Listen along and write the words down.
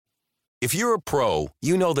If you're a pro,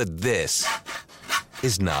 you know that this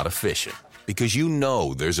is not efficient because you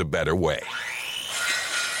know there's a better way.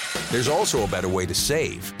 There's also a better way to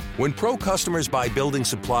save. When pro customers buy building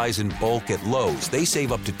supplies in bulk at Lowe's, they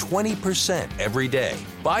save up to 20% every day.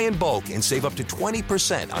 Buy in bulk and save up to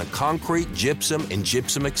 20% on concrete, gypsum, and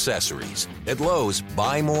gypsum accessories. At Lowe's,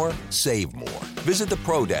 buy more, save more. Visit the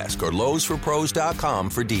Pro Desk or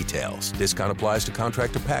Lowe'sForPros.com for details. Discount applies to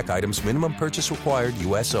contract or pack items. Minimum purchase required.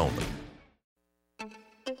 U.S. only.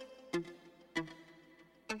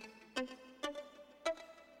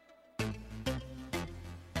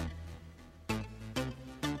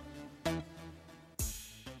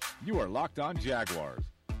 You are Locked On Jaguars,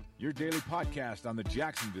 your daily podcast on the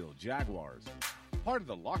Jacksonville Jaguars, part of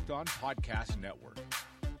the Locked On Podcast Network,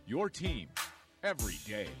 your team every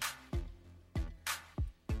day.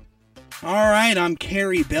 All right, I'm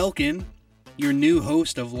Kerry Belkin, your new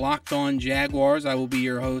host of Locked On Jaguars. I will be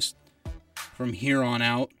your host from here on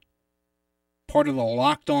out, part of the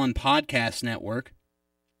Locked On Podcast Network,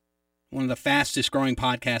 one of the fastest growing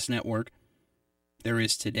podcast network there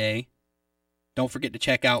is today. Don't forget to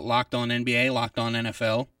check out Locked On NBA, Locked On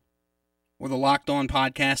NFL, or the Locked On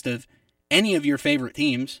podcast of any of your favorite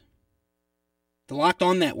teams. The Locked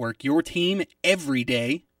On Network, your team every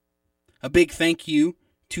day. A big thank you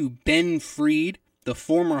to Ben Freed, the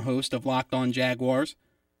former host of Locked On Jaguars,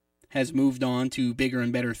 has moved on to bigger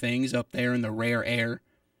and better things up there in the rare air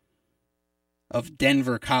of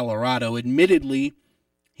Denver, Colorado. Admittedly,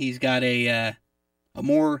 he's got a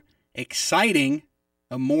more exciting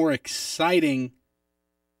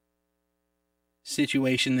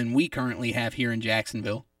situation than we currently have here in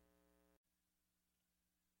Jacksonville.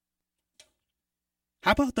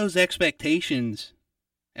 How about those expectations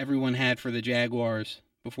everyone had for the Jaguars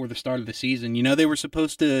before the start of the season? You know, they were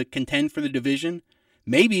supposed to contend for the division,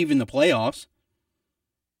 maybe even the playoffs.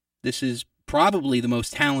 This is probably the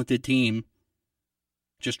most talented team,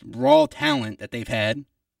 just raw talent that they've had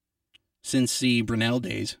since the Brunell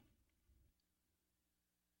days.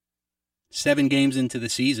 7 games into the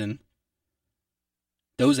season,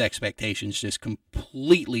 those expectations just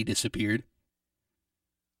completely disappeared.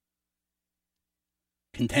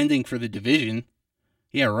 Contending for the division.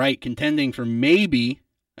 Yeah, right, contending for maybe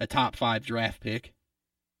a top 5 draft pick.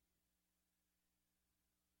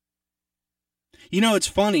 You know, it's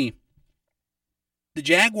funny. The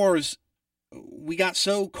Jaguars, we got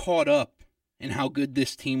so caught up in how good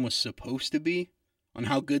this team was supposed to be, on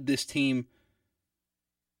how good this team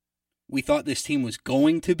we thought this team was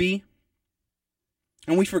going to be.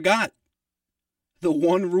 And we forgot the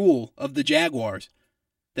one rule of the Jaguars,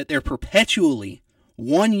 that they're perpetually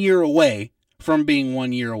 1 year away from being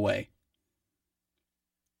 1 year away.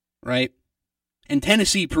 Right? And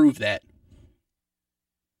Tennessee proved that.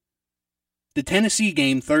 The Tennessee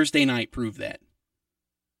game Thursday night proved that.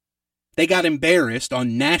 They got embarrassed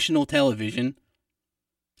on national television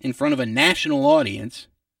in front of a national audience.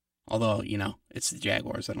 Although, you know, it's the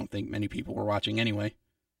Jaguars. I don't think many people were watching anyway.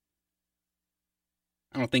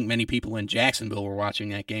 I don't think many people in Jacksonville were watching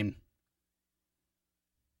that game.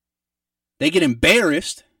 They get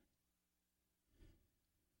embarrassed.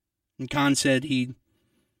 And Khan said he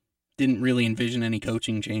didn't really envision any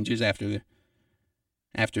coaching changes after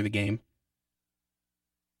the game.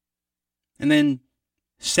 And then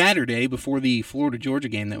Saturday, before the Florida-Georgia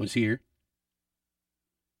game that was here,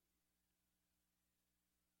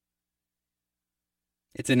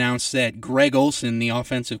 it's announced that Greg Olsen, the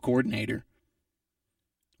offensive coordinator,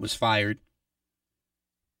 was fired.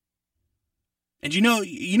 And you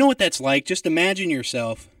know what that's like? Just imagine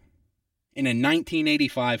yourself in a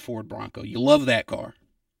 1985 Ford Bronco. You love that car.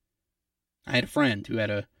 I had a friend who had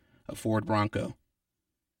a Ford Bronco.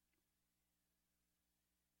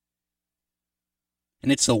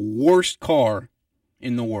 And it's the worst car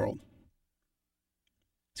in the world.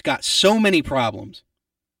 It's got so many problems.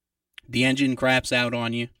 The engine craps out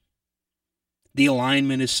on you. The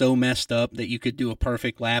alignment is so messed up that you could do a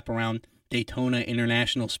perfect lap around Daytona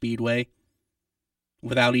International Speedway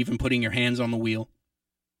without even putting your hands on the wheel.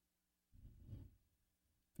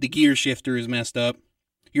 The gear shifter is messed up.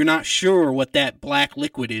 You're not sure what that black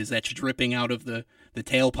liquid is that's dripping out of the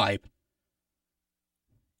tailpipe.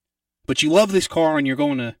 But you love this car and you're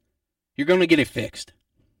going to get it fixed.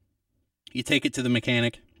 You take it to the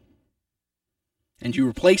mechanic and you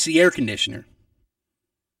replace the air conditioner.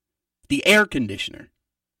 The air conditioner.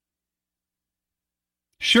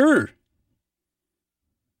 Sure.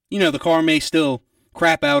 You know, the car may still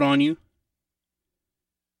crap out on you.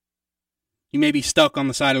 You may be stuck on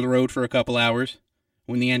the side of the road for a couple hours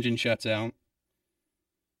when the engine shuts out.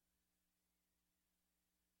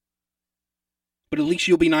 But at least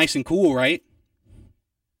you'll be nice and cool, right?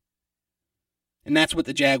 And that's what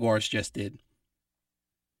the Jaguars just did.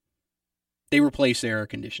 They replaced their air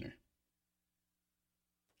conditioner.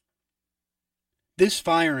 This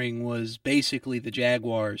firing was basically the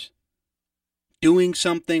Jaguars doing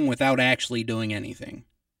something without actually doing anything.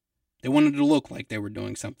 They wanted to look like they were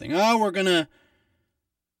doing something. Oh, we're gonna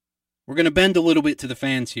bend a little bit to the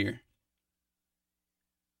fans here.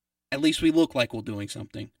 At least we look like we're doing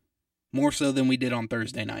something. More so than we did on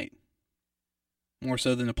Thursday night. More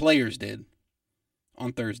so than the players did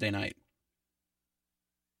on Thursday night.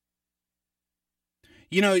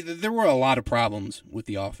 You know, there were a lot of problems with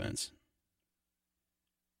the offense.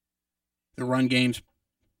 The run game's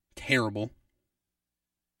terrible.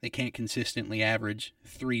 They can't consistently average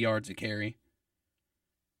 3 yards a carry.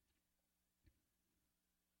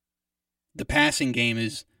 The passing game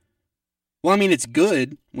is, well, I mean, it's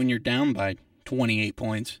good when you're down by 28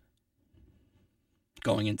 points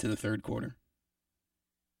going into the third quarter.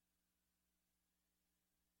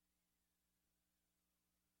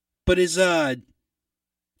 But is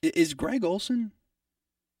Greg Olsen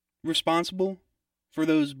responsible for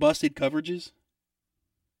those busted coverages?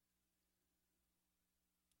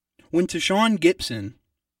 When Tashawn Gibson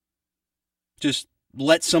just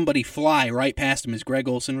let somebody fly right past him, is Greg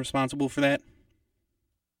Olsen responsible for that?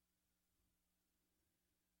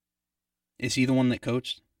 Is he the one that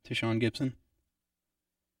coached Tashawn Gibson?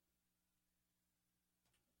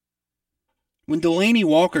 When Delanie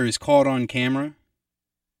Walker is caught on camera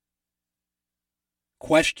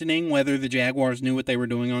questioning whether the Jaguars knew what they were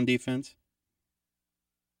doing on defense,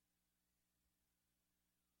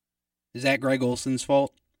 is that Greg Olsen's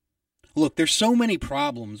fault? Look, there's so many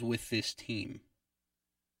problems with this team,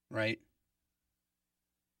 right?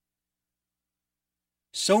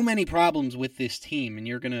 So many problems with this team, and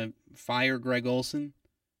you're going to fire Greg Olsen?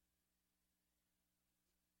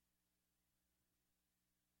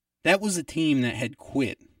 That was a team that had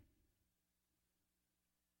quit.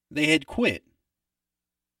 They had quit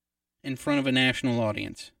in front of a national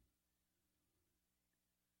audience.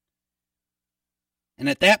 And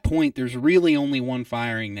at that point, there's really only one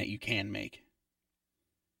firing that you can make.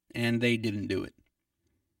 And they didn't do it.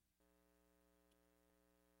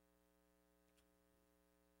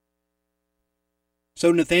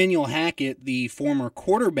 So Nathaniel Hackett, the former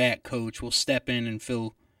quarterback coach, will step in and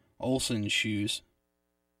fill Olsen's shoes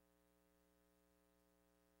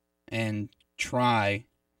and try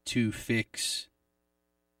to fix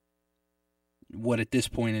what at this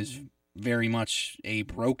point is very much a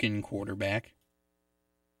broken quarterback.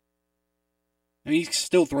 I mean, he can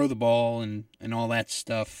still throw the ball and all that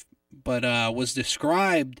stuff, but was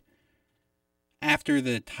described after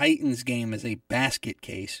the Titans game as a basket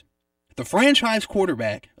case. The franchise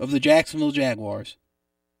quarterback of the Jacksonville Jaguars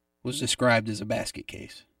was described as a basket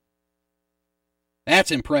case.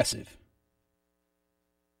 That's impressive.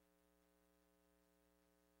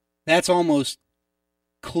 That's almost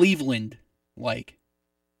Cleveland-like.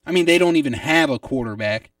 I mean, they don't even have a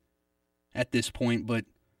quarterback at this point, but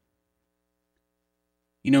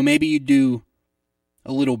you know, maybe you'd do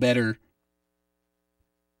a little better.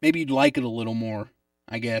 Maybe you'd like it a little more,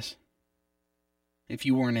 I guess, if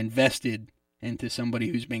you weren't invested into somebody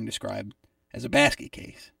who's being described as a basket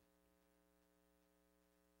case.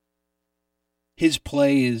 His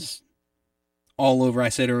play is all over. I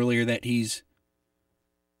said earlier that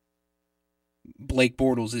Blake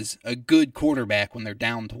Bortles is a good quarterback when they're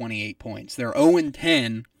down 28 points. They're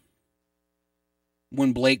 0-10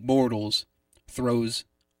 when Blake Bortles throws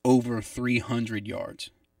over 300 yards.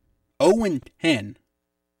 0-10.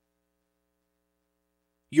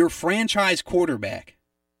 Your franchise quarterback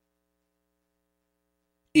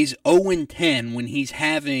is 0-10 when he's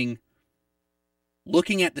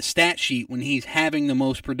looking at the stat sheet, when he's having the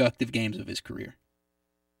most productive games of his career.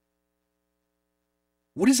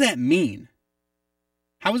 What does that mean?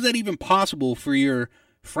 How is that even possible for your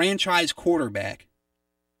franchise quarterback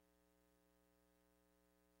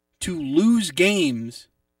to lose games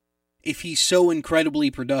if he's so incredibly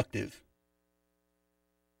productive?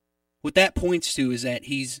 What that points to is that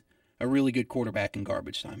he's a really good quarterback in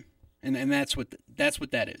garbage time. And that's what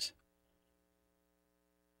that is.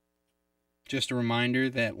 Just a reminder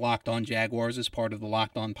that Locked On Jaguars is part of the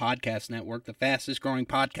Locked On Podcast Network, the fastest growing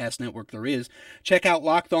podcast network there is. Check out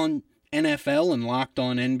Locked On NFL and Locked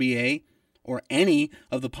On NBA, or any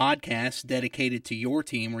of the podcasts dedicated to your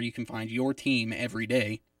team, where you can find your team every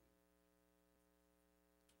day.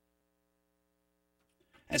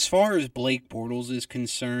 As far as Blake Bortles is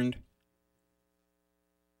concerned,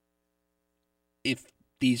 if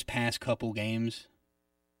these past couple games,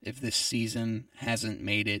 if this season hasn't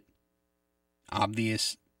made it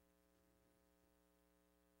obvious.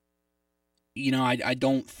 I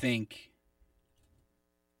don't think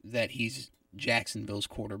that he's Jacksonville's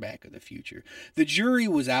quarterback of the future. The jury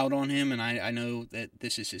was out on him, and I know that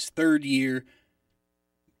this is his third year,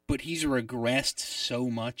 but he's regressed so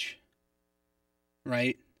much,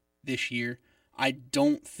 right, this year. I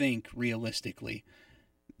don't think, realistically,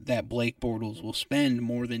 that Blake Bortles will spend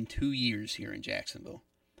more than 2 years here in Jacksonville.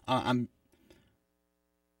 At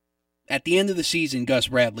the end of the season, Gus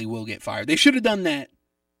Bradley will get fired. They should have done that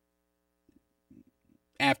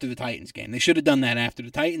after the Titans game. They should have done that after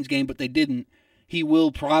the Titans game, but they didn't. He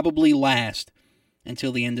will probably last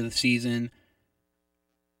until the end of the season.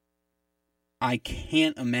 I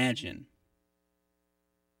can't imagine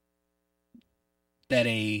that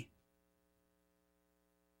a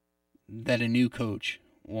new coach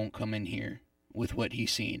won't come in here with what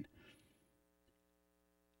he's seen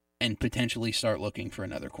and potentially start looking for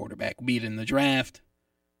another quarterback, be it in the draft.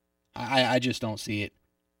 I just don't see it.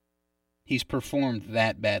 He's performed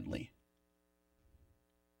that badly.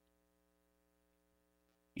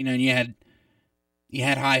 And you had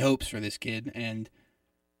high hopes for this kid, and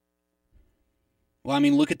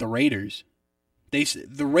look at the Raiders.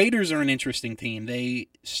 The Raiders are an interesting team. They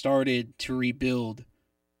started to rebuild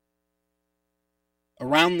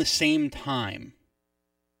around the same time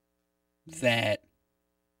that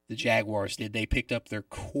the Jaguars did. They picked up their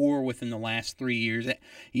core within the last 3 years.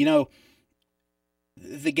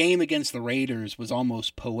 The game against the Raiders was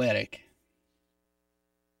almost poetic.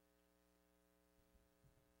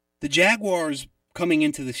 The Jaguars coming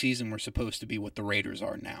into the season were supposed to be what the Raiders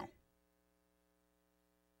are now.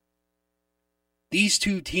 These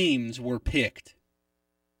two teams were picked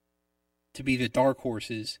to be the dark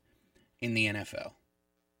horses in the NFL.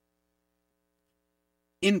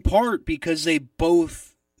 In part because they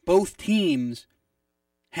both teams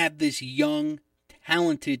have this young,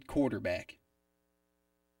 talented quarterback.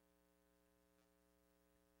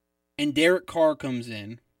 And Derek Carr comes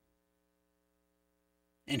in,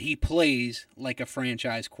 and he plays like a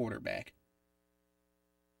franchise quarterback.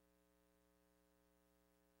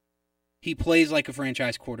 He plays like a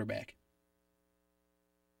franchise quarterback.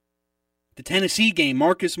 The Tennessee game,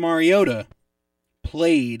 Marcus Mariota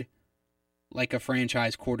played like a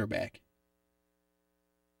franchise quarterback.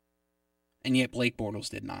 And yet Blake Bortles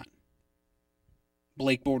did not.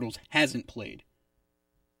 Blake Bortles hasn't played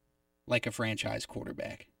like a franchise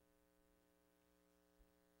quarterback.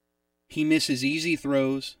 He misses easy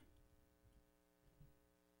throws,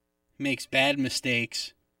 makes bad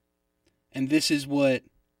mistakes, and this is what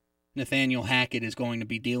Nathaniel Hackett is going to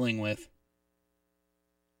be dealing with.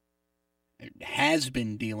 Has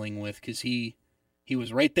been dealing with, because he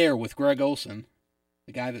was right there with Greg Olsen,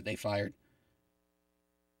 the guy that they fired,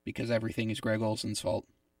 because everything is Greg Olsen's fault.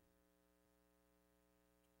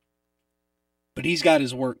 But he's got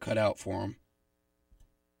his work cut out for him,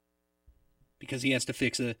 because he has to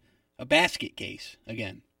fix a basket case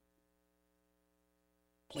again.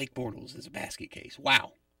 Blake Bortles is a basket case.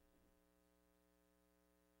 Wow.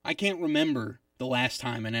 I can't remember the last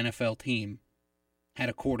time an NFL team had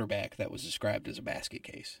a quarterback that was described as a basket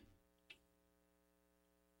case.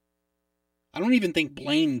 I don't even think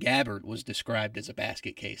Blaine Gabbert was described as a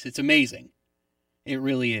basket case. It's amazing. It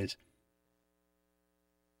really is.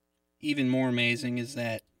 Even more amazing is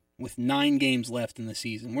that with 9 games left in the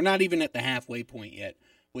season, we're not even at the halfway point yet.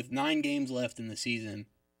 With 9 games left in the season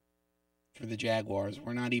for the Jaguars,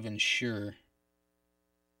 we're not even sure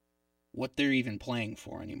what they're even playing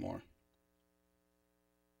for anymore.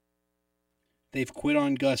 They've quit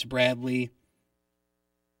on Gus Bradley.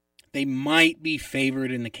 They might be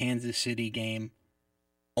favored in the Kansas City game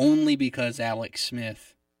only because Alex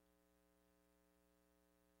Smith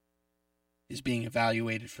is being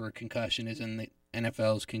evaluated for a concussion, is in the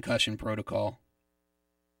NFL's concussion protocol.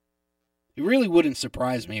 It really wouldn't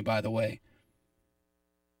surprise me, by the way,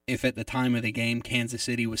 if at the time of the game Kansas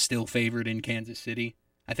City was still favored in Kansas City.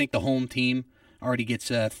 I think the home team already gets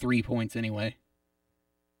 3 points anyway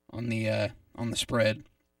on the spread.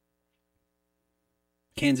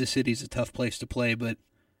 Kansas City's a tough place to play, but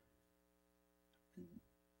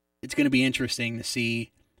it's going to be interesting to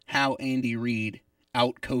see how Andy Reid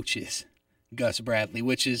outcoaches Gus Bradley,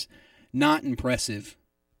 which is not impressive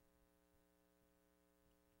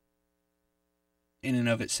in and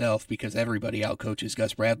of itself, because everybody outcoaches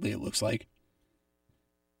Gus Bradley, it looks like.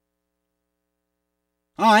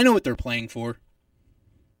 Oh, I know what they're playing for.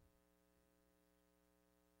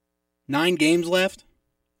 9 games left.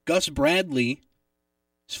 Gus Bradley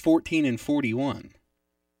is 14-41.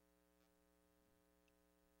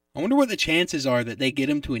 I wonder what the chances are that they get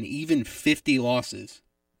him to an even 50 losses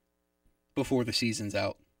before the season's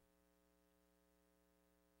out.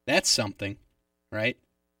 That's something, right?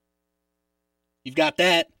 You've got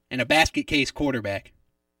that and a basket case quarterback.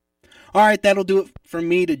 All right, that'll do it for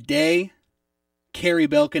me today. Kerry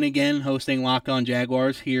Belkin again, hosting Locked On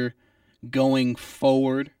Jaguars here going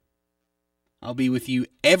forward. I'll be with you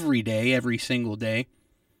every day, every single day,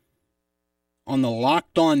 on the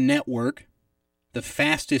Locked On Network, the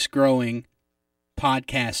fastest growing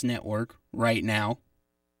podcast network right now.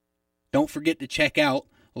 Don't forget to check out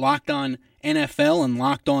Locked On NFL and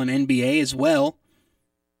Locked On NBA as well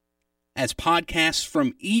as podcasts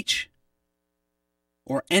from each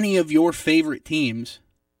or any of your favorite teams.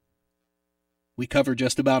 We cover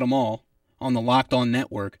just about them all on the Locked On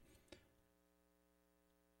Network.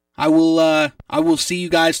 I will see you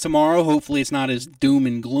guys tomorrow. Hopefully it's not as doom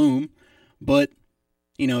and gloom, but,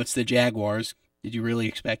 you know, it's the Jaguars. Did you really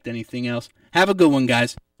expect anything else? Have a good one,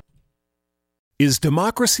 guys. Is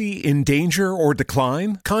democracy in danger or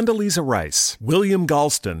decline? Condoleezza Rice, William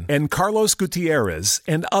Galston, and Carlos Gutierrez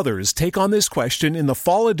and others take on this question in the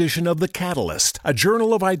fall edition of The Catalyst, a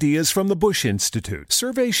journal of ideas from the Bush Institute.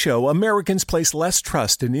 Surveys show Americans place less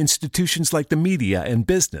trust in institutions like the media and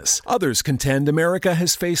business. Others contend America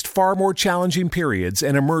has faced far more challenging periods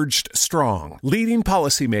and emerged strong. Leading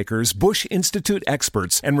policymakers, Bush Institute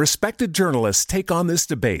experts, and respected journalists take on this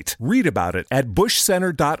debate. Read about it at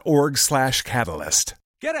bushcenter.org/catalyst.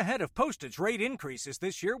 Get ahead of postage rate increases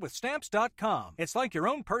this year with Stamps.com. It's like your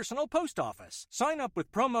own personal post office. Sign up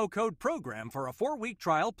with promo code PROGRAM for a 4-week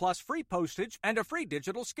trial plus free postage and a free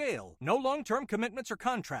digital scale. No long-term commitments or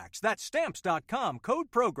contracts. That's Stamps.com, code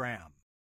PROGRAM.